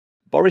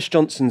Boris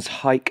Johnson's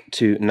hike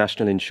to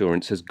national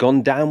insurance has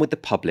gone down with the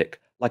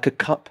public like a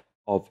cup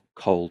of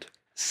cold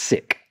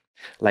sick.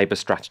 Labour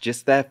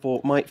strategists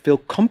therefore might feel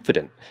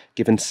confident,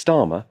 given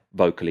Starmer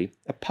vocally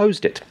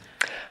opposed it.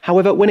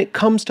 However, when it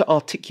comes to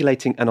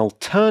articulating an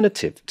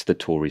alternative to the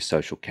Tory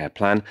social care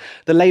plan,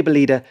 the Labour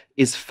leader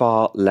is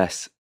far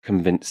less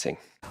convincing.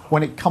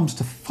 When it comes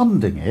to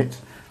funding it,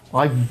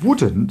 I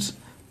wouldn't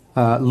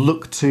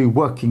look to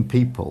working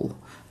people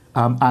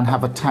and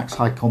have a tax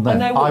hike on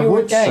them. I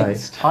would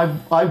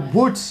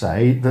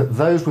say that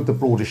those with the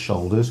broadest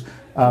shoulders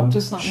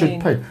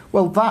should pay.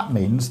 Well, that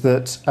means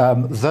that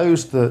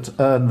those that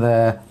earn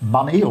their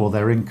money or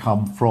their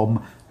income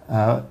from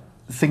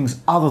things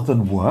other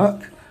than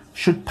work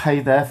should pay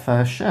their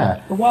fair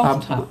share. The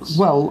wealth tax.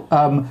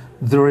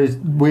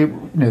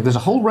 There's a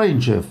whole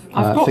range of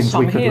things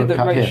we could look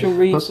at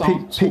here. But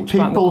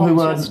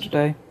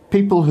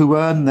people who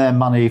earn their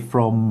money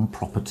from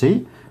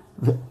property,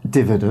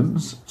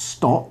 dividends,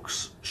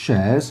 stocks,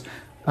 shares,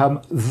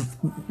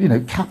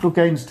 capital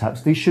gains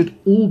tax, these should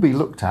all be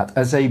looked at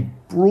as a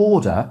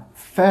broader,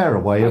 fairer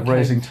way of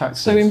raising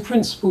taxes. So in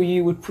principle,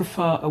 you would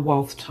prefer a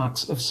wealth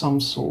tax of some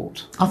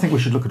sort? I think we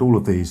should look at all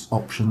of these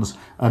options,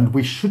 and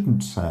we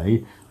shouldn't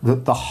say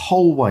that the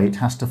whole weight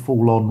has to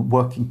fall on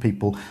working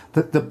people,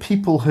 that the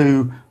people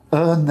who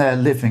earn their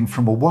living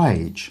from a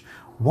wage,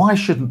 why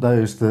shouldn't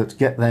those that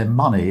get their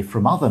money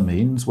from other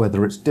means,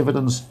 whether it's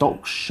dividends,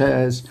 stocks,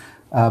 shares,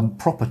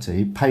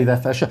 property, pay their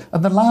fair share?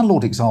 And the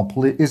landlord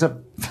example is a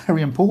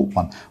very important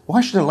one. Why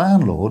should a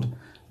landlord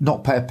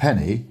not pay a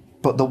penny,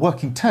 but the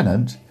working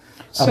tenant,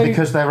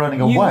 because they're earning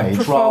a wage rather than a rent? You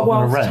prefer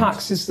wealth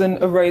taxes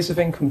than a raise of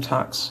income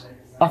tax?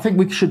 I think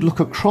we should look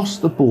across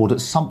the board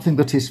at something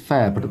that is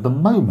fair, but at the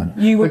moment,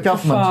 you would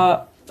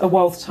prefer a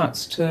wealth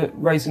tax to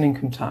raise an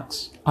income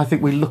tax? I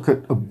think we look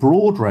at a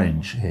broad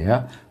range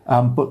here,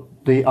 but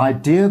the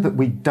idea that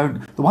we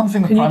don't... The one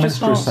thing the Prime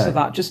Minister has said... Can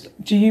you just answer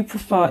that? Do you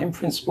prefer, in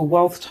principle,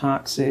 wealth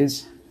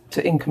taxes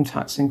to income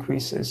tax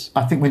increases?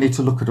 I think we need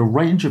to look at a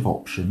range of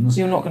options.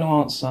 You're not going to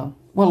answer.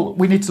 Well,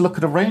 we need to look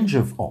at a range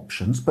of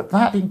options, but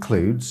that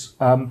includes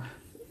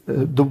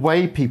the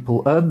way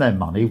people earn their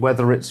money,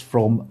 whether it's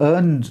from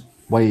earned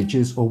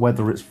wages or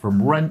whether it's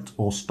from rent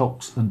or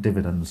stocks and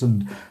dividends.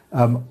 And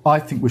I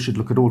think we should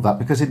look at all that,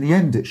 because in the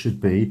end it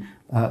should be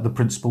the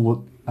principle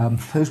that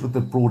those with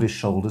the broadest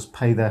shoulders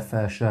pay their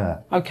fair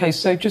share. OK,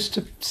 so just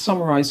to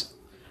summarise,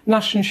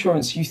 national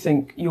insurance, you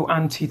think you're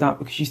anti that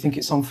because you think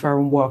it's unfair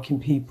on working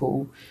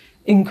people.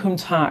 Income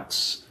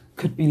tax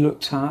could be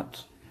looked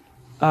at.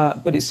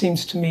 But it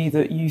seems to me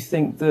that you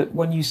think that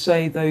when you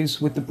say those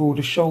with the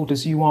broader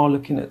shoulders, you are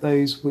looking at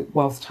those with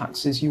wealth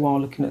taxes, you are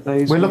looking at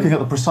those... We're looking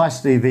at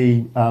precisely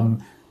the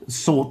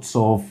sorts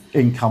of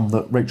income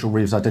that Rachel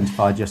Reeves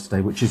identified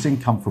yesterday, which is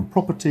income from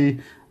property,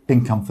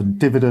 income from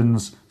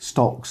dividends,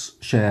 stocks,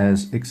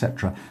 shares,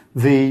 etc.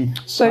 The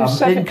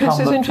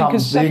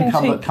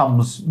income that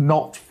comes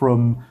not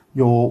from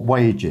your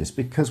wages,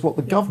 because what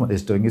the government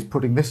is doing is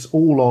putting this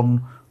all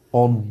on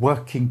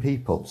working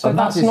people. So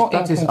that's not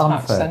income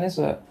tax then, is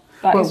it?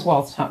 That is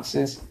wealth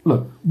taxes.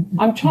 Look,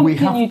 I'm trying to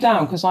pin you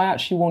down because I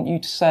actually want you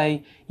to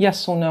say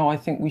yes or no, I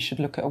think we should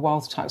look at a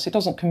wealth tax. It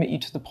doesn't commit you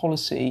to the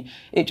policy.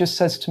 It just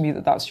says to me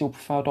that that's your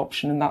preferred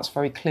option, and that's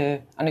very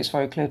clear, and it's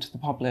very clear to the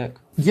public.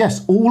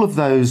 Yes, all of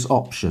those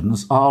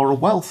options are a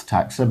wealth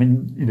tax. I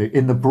mean,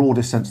 in the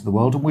broadest sense of the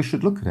word, and we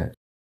should look at it.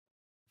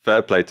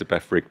 Fair play to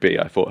Beth Rigby.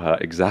 I thought her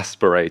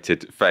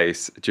exasperated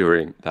face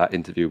during that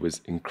interview was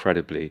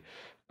incredibly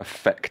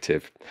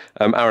effective.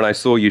 Aaron, I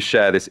saw you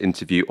share this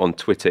interview on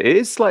Twitter. It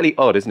is slightly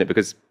odd, isn't it?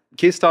 Because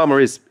Keir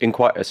Starmer is in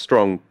quite a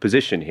strong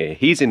position here.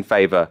 He's in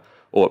favour,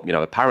 or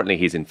apparently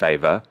he's in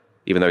favour,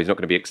 even though he's not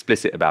going to be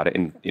explicit about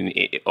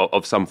it,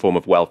 of some form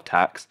of wealth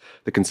tax.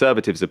 The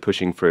Conservatives are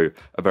pushing through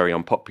a very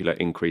unpopular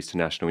increase to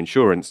national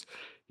insurance.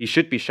 He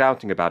should be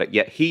shouting about it,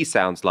 yet he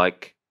sounds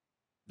like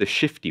the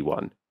shifty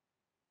one.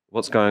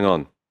 What's going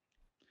on?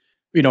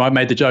 I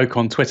made the joke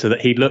on Twitter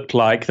that he looked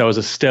like, there was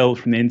a still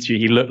from the interview,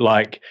 he looked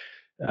like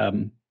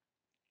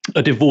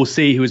a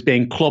divorcee who was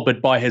being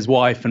clobbered by his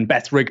wife, and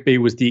Beth Rigby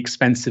was the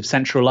expensive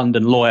central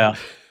London lawyer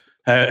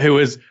who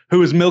was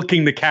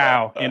milking the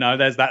cow.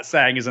 There's that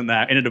saying, isn't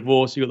there? In a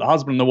divorce, you've got the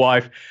husband and the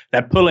wife,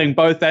 they're pulling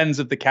both ends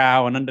of the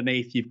cow, and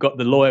underneath you've got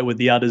the lawyer with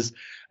the udders.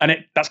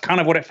 And that's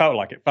kind of what it felt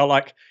like. It felt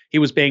like he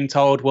was being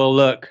told, well,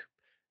 look,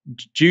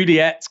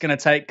 Juliet's going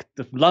to take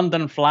the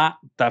London flat,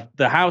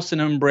 the house in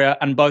Umbria,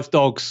 and both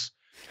dogs.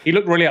 He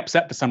looked really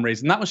upset for some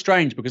reason. That was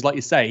strange because, like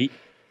you say,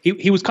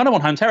 he was kind of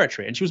on home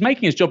territory, and she was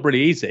making his job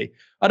really easy.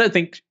 I don't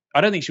think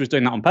she was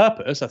doing that on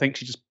purpose. I think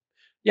she just,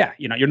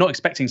 you're not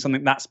expecting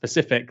something that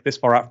specific this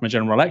far out from a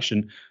general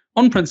election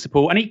on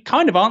principle. And he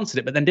kind of answered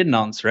it, but then didn't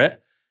answer it.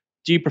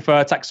 Do you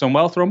prefer tax on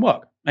wealth or on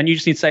work? And you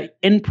just need to say,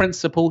 in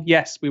principle,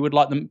 yes, we would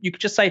like them. You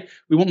could just say,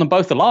 we want them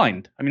both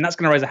aligned. I mean, that's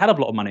going to raise a hell of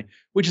a lot of money,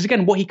 which is,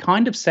 again, what he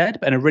kind of said,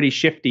 but in a really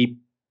shifty,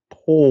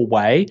 poor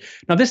way.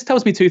 Now, this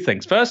tells me two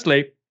things.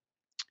 Firstly,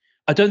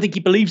 I don't think he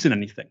believes in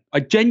anything.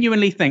 I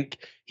genuinely think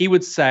he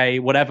would say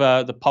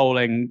whatever the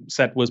polling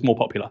said was more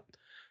popular.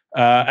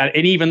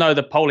 And even though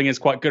the polling is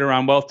quite good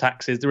around wealth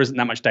taxes, there isn't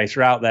that much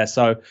data out there.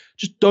 So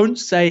just don't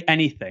say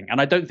anything. And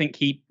I don't think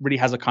he really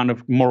has a kind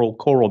of moral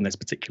core on this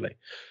particularly.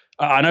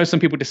 I know some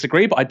people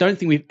disagree, but I don't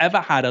think we've ever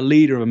had a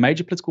leader of a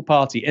major political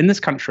party in this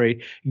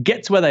country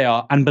get to where they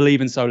are and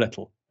believe in so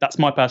little. That's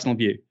my personal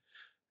view.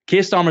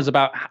 Keir Starmer is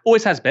about,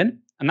 always has been,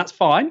 and that's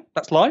fine,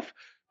 that's life,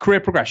 career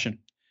progression.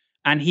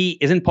 And he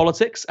is in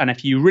politics. And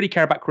if you really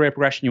care about career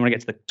progression, you want to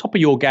get to the top of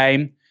your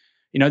game,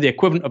 you know, the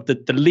equivalent of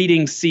the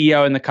leading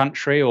CEO in the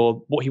country,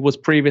 or what he was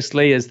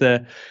previously as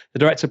the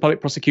director of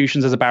public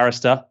prosecutions as a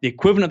barrister, the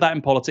equivalent of that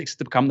in politics is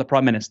to become the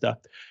prime minister.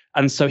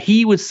 And so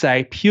he would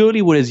say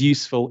purely what is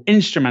useful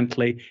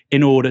instrumentally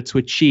in order to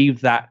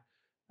achieve that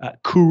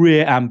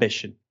career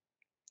ambition.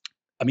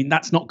 I mean,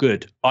 that's not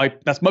good.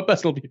 That's my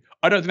personal view.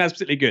 I don't think that's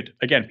particularly good.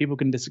 Again, people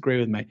can disagree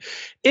with me.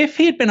 If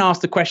he had been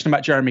asked a question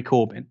about Jeremy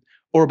Corbyn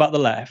or about the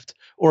left,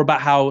 or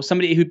about how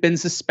somebody who'd been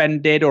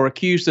suspended or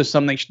accused of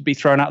something should be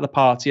thrown out of the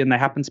party and they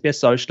happen to be a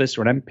socialist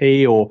or an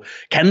MP, or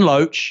Ken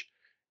Loach,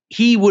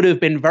 he would have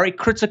been very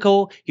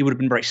critical. He would have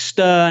been very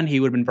stern. He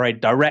would have been very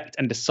direct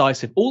and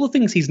decisive. All the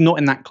things he's not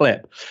in that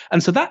clip.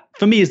 And so that,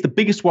 for me, is the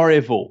biggest worry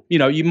of all. You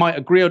know, you might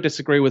agree or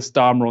disagree with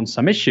Starmer on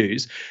some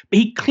issues, but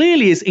he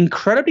clearly is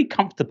incredibly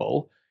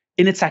comfortable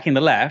in attacking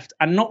the left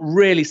and not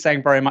really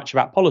saying very much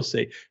about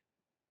policy.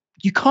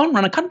 You can't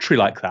run a country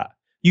like that.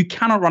 You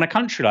cannot run a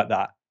country like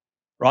that,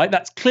 right?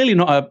 That's clearly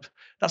not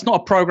a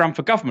program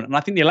for government. And I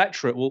think the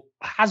electorate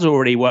has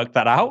already worked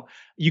that out.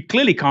 You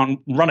clearly can't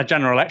run a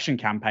general election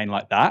campaign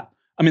like that.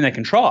 I mean, they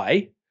can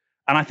try,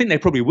 and I think they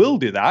probably will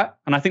do that.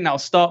 And I think that'll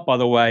start, by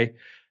the way,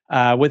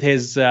 with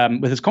his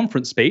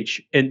conference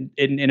speech in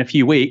a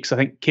few weeks. I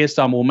think Keir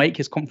Starmer will make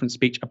his conference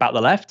speech about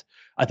the left.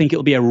 I think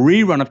it'll be a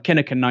rerun of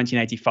Kinnock in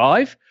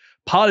 1985,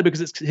 partly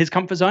because it's his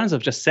comfort zone, as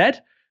I've just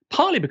said,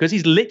 partly because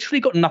he's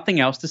literally got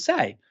nothing else to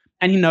say.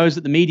 And he knows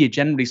that the media,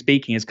 generally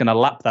speaking, is going to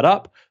lap that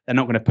up. They're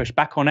not going to push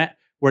back on it.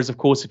 Whereas, of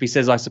course, if he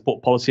says, I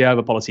support policy A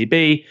over policy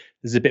B,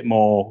 there's a bit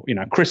more, you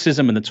know,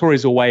 criticism, and the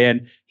Tories will weigh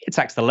in. He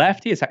attacks the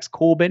left. He attacks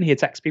Corbyn. He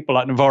attacks people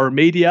like Novara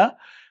Media.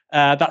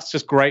 That's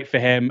just great for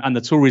him. And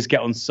the Tories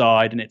get on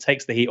side, and it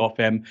takes the heat off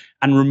him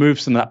and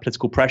removes some of that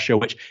political pressure,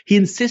 which he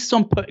insists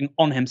on putting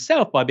on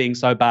himself by being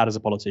so bad as a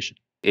politician.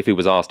 If he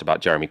was asked about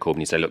Jeremy Corbyn,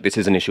 he'd say, look, this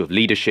is an issue of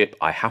leadership.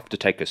 I have to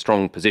take a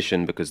strong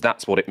position because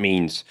that's what it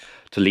means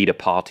to lead a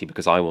party,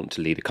 because I want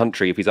to lead a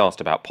country. If he's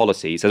asked about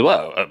policy, he says,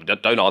 well,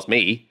 don't ask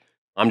me.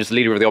 I'm just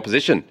leader of the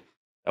opposition.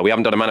 We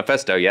haven't done a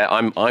manifesto yet.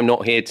 I'm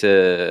not here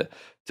to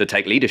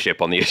take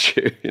leadership on the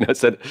issue. You know,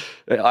 so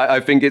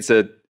I think it's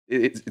a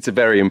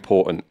very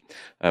important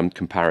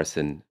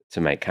comparison to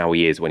make, how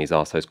he is when he's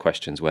asked those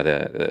questions,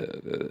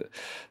 whether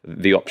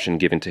the option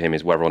given to him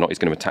is whether or not he's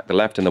going to attack the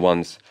left, and the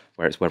ones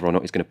where it's whether or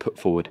not he's going to put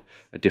forward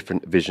a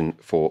different vision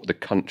for the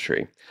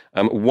country.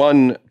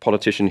 One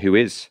politician who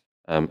is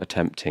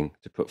attempting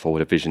to put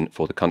forward a vision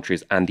for the country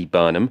is Andy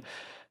Burnham,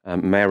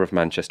 Mayor of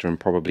Manchester and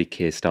probably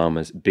Keir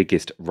Starmer's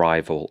biggest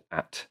rival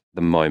at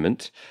the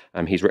moment.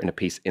 He's written a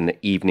piece in the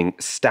Evening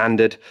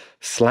Standard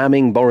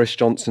slamming Boris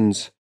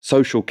Johnson's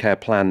social care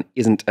plan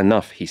isn't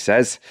enough, he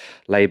says.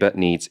 Labour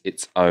needs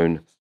its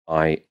own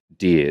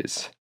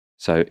ideas.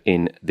 So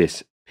in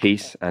this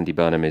piece, Andy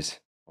Burnham is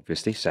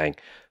obviously saying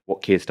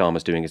what Keir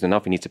Starmer's doing is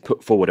enough. He needs to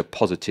put forward a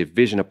positive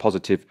vision, a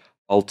positive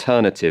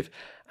alternative.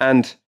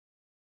 And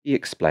he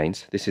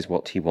explains this is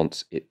what he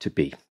wants it to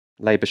be.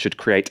 Labour should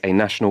create a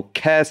national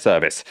care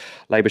service.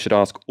 Labour should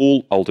ask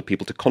all older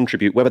people to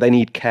contribute whether they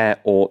need care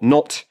or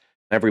not.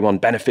 Everyone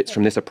benefits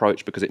from this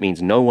approach because it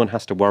means no one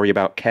has to worry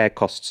about care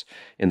costs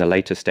in the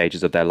later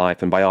stages of their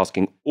life. And by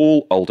asking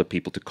all older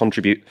people to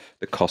contribute,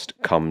 the cost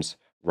comes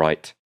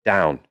right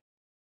down.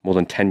 More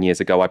than 10 years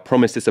ago, I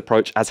promised this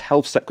approach as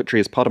Health Secretary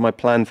as part of my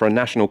plan for a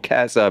national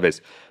care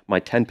service. My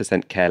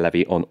 10% care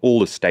levy on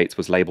all estates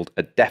was labelled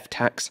a death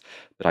tax,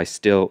 but I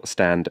still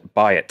stand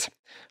by it.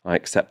 I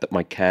accept that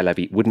my care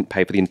levy wouldn't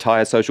pay for the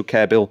entire social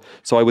care bill,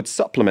 so I would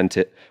supplement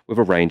it with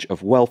a range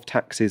of wealth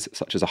taxes,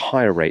 such as a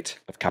higher rate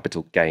of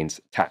capital gains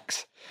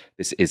tax.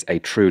 This is a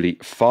truly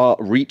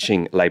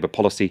far-reaching Labour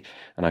policy,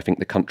 and I think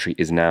the country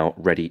is now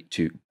ready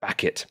to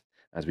back it.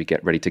 As we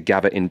get ready to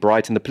gather in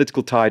Brighton, the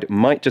political tide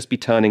might just be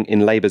turning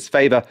in Labour's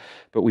favour,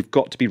 but we've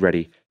got to be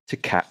ready to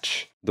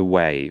catch the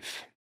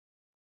wave.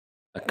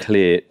 A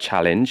clear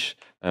challenge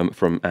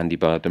from Andy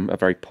Burnham, a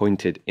very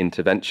pointed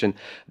intervention.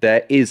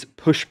 There is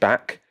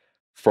pushback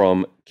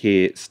from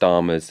Keir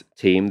Starmer's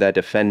team. They're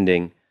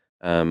defending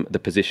the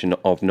position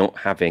of not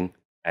having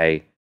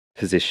a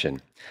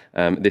position.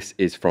 This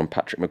is from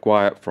Patrick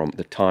Maguire from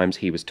The Times.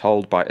 He was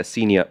told by a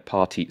senior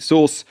party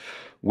source,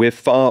 "We're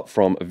far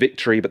from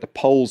victory, but the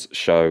polls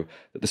show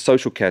that the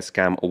social care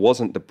scam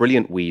wasn't the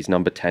brilliant wheeze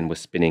Number 10 was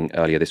spinning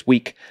earlier this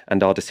week,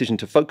 and our decision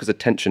to focus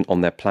attention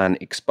on their plan,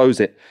 expose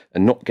it,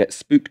 and not get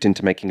spooked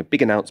into making a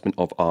big announcement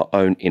of our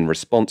own in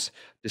response,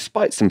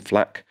 despite some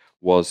flack,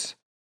 was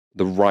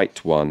the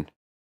right one."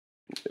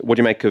 What do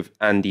you make of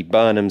Andy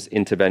Burnham's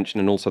intervention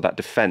and also that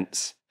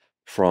defence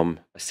from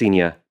a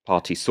senior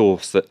party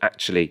source that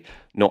actually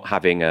not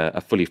having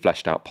a fully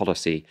fleshed out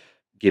policy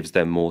gives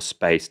them more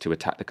space to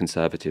attack the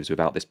Conservatives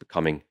without this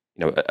becoming,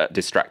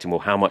 distracting.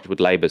 Well, how much would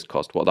Labour's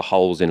cost? What are the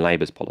holes in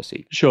Labour's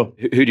policy? Sure.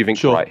 Who do you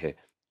think's right here?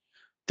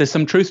 There's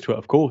some truth to it,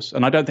 of course.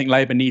 And I don't think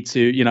Labour need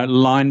to,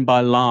 line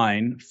by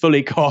line,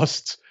 fully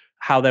cost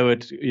how they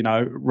would,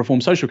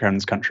 reform social care in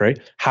this country.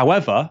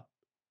 However,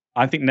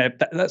 I think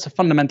that's a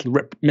fundamental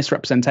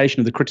misrepresentation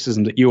of the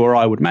criticism that you or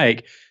I would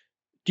make.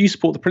 Do you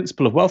support the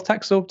principle of wealth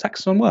tax or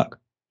tax on work?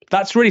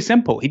 That's really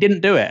simple. He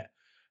didn't do it.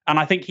 And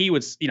I think he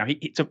was,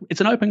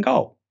 it's an open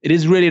goal. It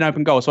is really an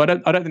open goal. So I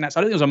don't think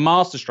it was a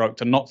masterstroke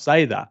to not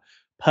say that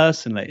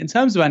personally. In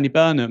terms of Andy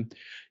Burnham,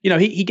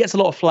 he gets a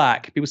lot of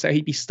flack. People say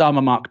he'd be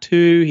Starmer Mark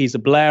II, he's a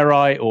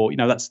Blairite, or,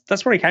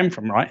 that's where he came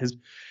from, right?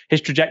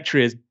 His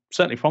trajectory is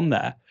certainly from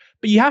there.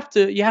 But you have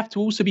to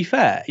also be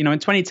fair. In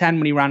 2010,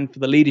 when he ran for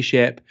the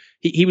leadership,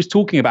 he was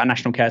talking about a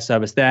national care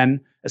service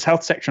then. As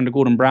health secretary under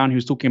Gordon Brown, he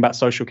was talking about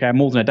social care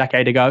more than a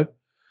decade ago.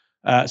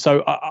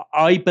 So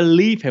I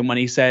believe him when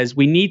he says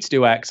we need to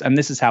do X and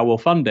this is how we'll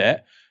fund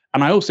it.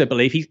 And I also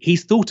believe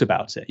he's thought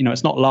about it.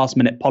 It's not last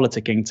minute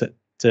politicking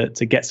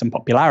to get some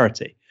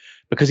popularity,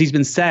 because he's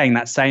been saying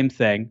that same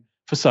thing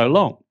for so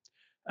long.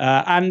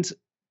 And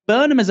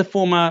Burnham is a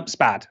former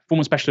SPAD,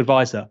 former special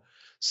advisor.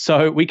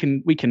 So we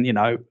can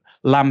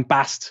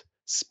lambast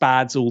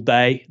SPADs all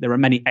day. There are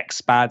many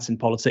ex-SPADs in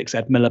politics: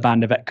 Ed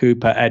Miliband, Yvette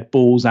Cooper, Ed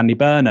Balls, Andy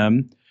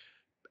Burnham,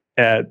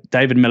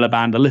 David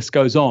Miliband, the list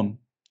goes on.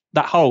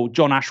 That whole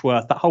John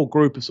Ashworth, that whole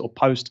group of sort of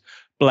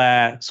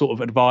post-Blair sort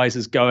of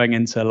advisors going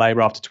into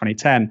Labour after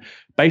 2010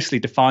 basically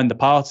defined the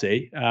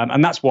party.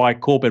 And that's why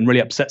Corbyn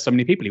really upset so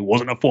many people. He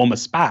wasn't a former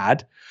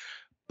SPAD,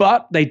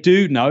 but they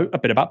do know a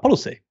bit about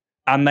policy.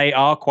 And they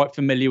are quite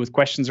familiar with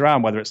questions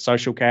around whether it's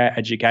social care,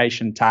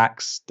 education,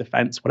 tax,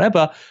 defence,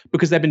 whatever,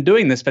 because they've been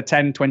doing this for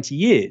 10, 20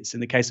 years. In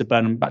the case of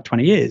Burnham, about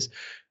 20 years.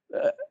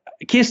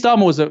 Keir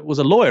Starmer was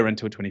a lawyer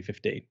until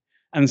 2015.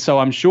 And so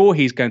I'm sure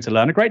he's going to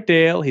learn a great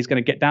deal. He's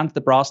going to get down to the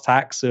brass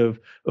tacks of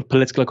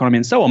political economy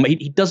and so on. But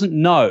he doesn't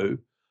know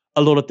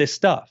a lot of this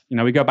stuff.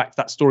 We go back to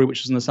that story,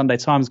 which was in the Sunday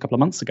Times a couple of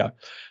months ago,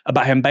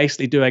 about him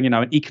basically doing,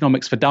 an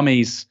economics for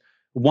dummies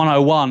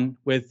 101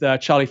 with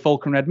Charlie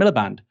Faulkner and Ed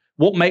Miliband.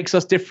 What makes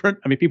us different?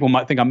 I mean, people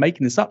might think I'm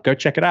making this up. Go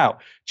check it out.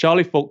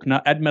 Charlie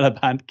Faulkner, Ed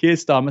Miliband, Keir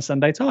Starmer,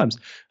 Sunday Times.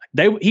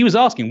 He was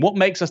asking, what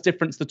makes us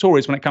different to the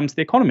Tories when it comes to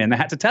the economy? And they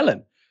had to tell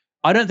him.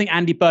 I don't think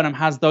Andy Burnham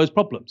has those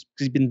problems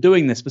because he's been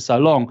doing this for so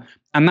long.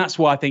 And that's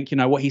why I think,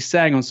 what he's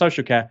saying on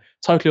social care,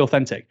 totally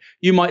authentic.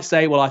 You might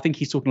say, well, I think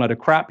he's talking a load of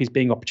crap. He's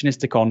being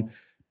opportunistic on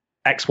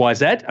X, Y,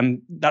 Z.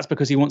 And that's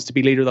because he wants to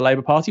be leader of the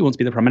Labour Party. He wants to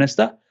be the Prime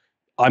Minister.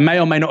 I may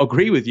or may not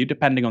agree with you,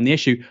 depending on the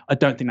issue. I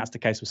don't think that's the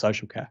case with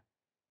social care.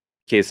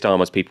 Keir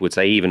Starmer's people would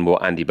say even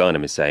what Andy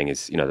Burnham is saying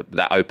is,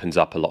 that opens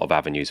up a lot of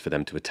avenues for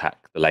them to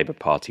attack the Labour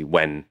Party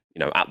when,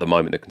 at the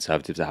moment, the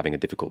Conservatives are having a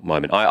difficult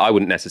moment. I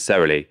wouldn't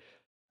necessarily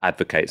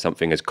advocate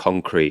something as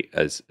concrete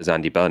as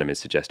Andy Burnham is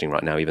suggesting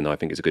right now, even though I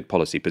think it's a good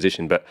policy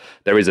position. But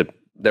there is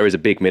a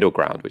big middle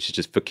ground, which is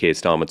just for Keir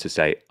Starmer to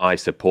say, I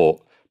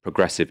support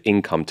progressive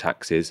income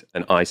taxes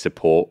and I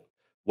support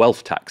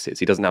wealth taxes.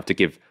 He doesn't have to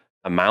give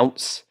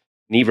amounts.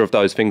 Neither of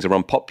those things are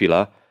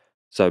unpopular.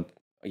 So,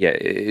 yeah,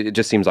 it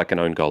just seems like an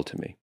own goal to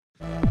me.